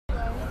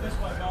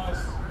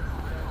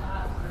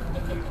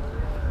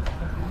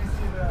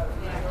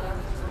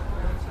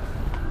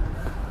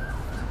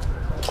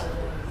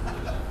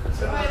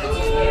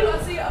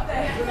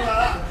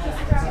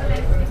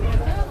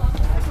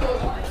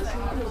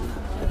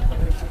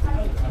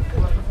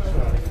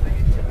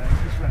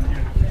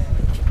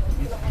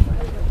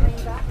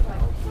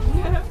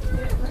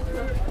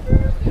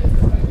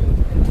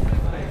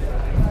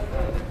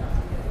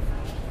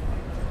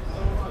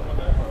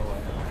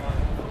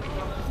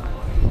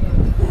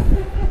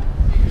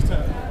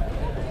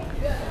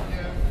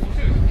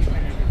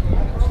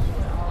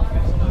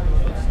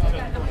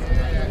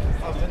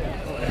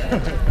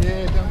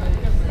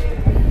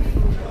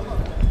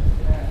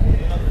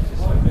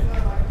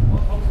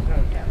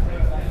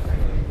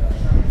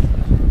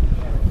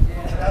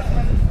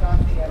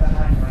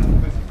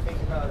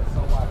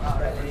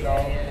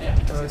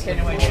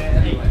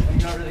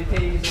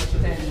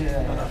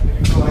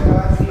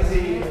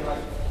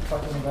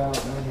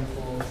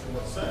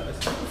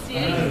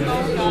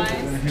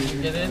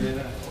get in?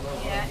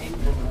 Yeah.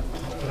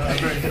 I'm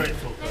very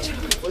grateful.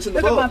 What's in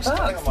the Look box? at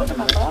my box. Look at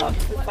my box.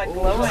 It's like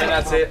glowing. I think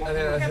that's it. I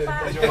think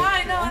that's it.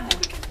 Why? No, I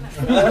think we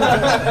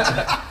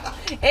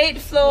can. 8th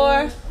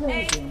floor.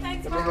 Hey,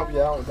 thanks, Let me help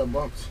you out with that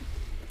box.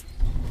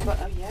 But,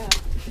 oh yeah.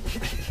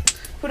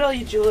 Put all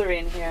your jewellery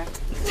in here.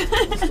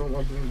 Still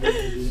not doing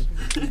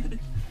good.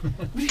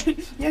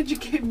 Yeah, you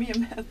gave me a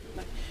map.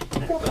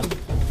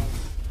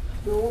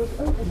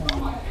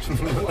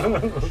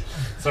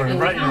 Sorry,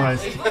 right in your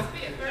eyes.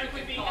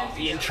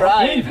 You can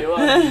try if you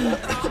want.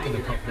 I'm gonna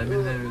pop them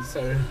in there.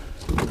 So.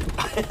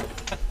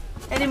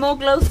 Any more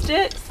glow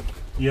sticks?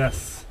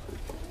 Yes.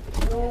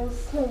 I'm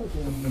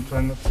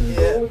trying not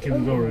to keep the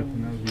door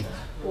open.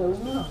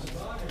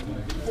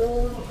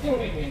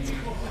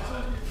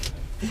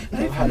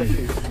 I've had a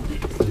few.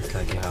 Looks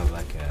like you have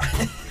like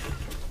a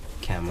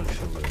camel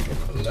shoulder.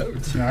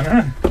 Loads. No,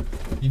 no.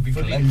 You'd be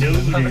collecting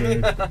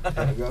them.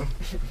 There you go.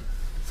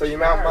 So you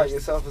mountain bike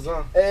yourself as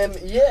well?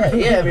 Yeah.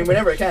 I mean,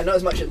 whenever I can. Not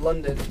as much in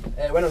London.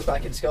 When I was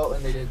back in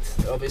Scotland, they did.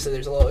 Obviously,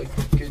 there's a lot of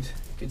good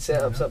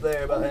setups up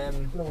there. But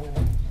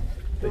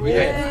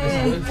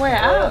yeah. Where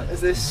at? Is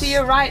this? To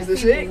your right. Is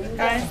this it?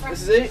 Guys.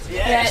 This is it?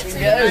 Yes, we to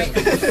go. your right.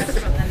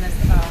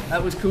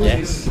 That was cool.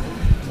 Yes.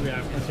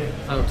 Yeah, okay.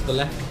 Out to the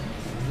left.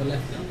 The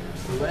left.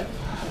 Where?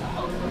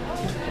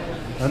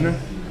 And then?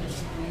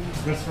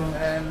 Restaurant?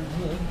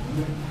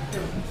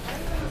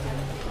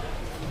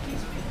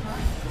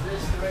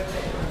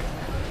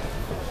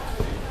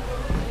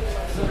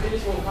 So we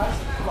just walk past,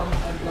 come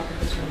and block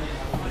this one.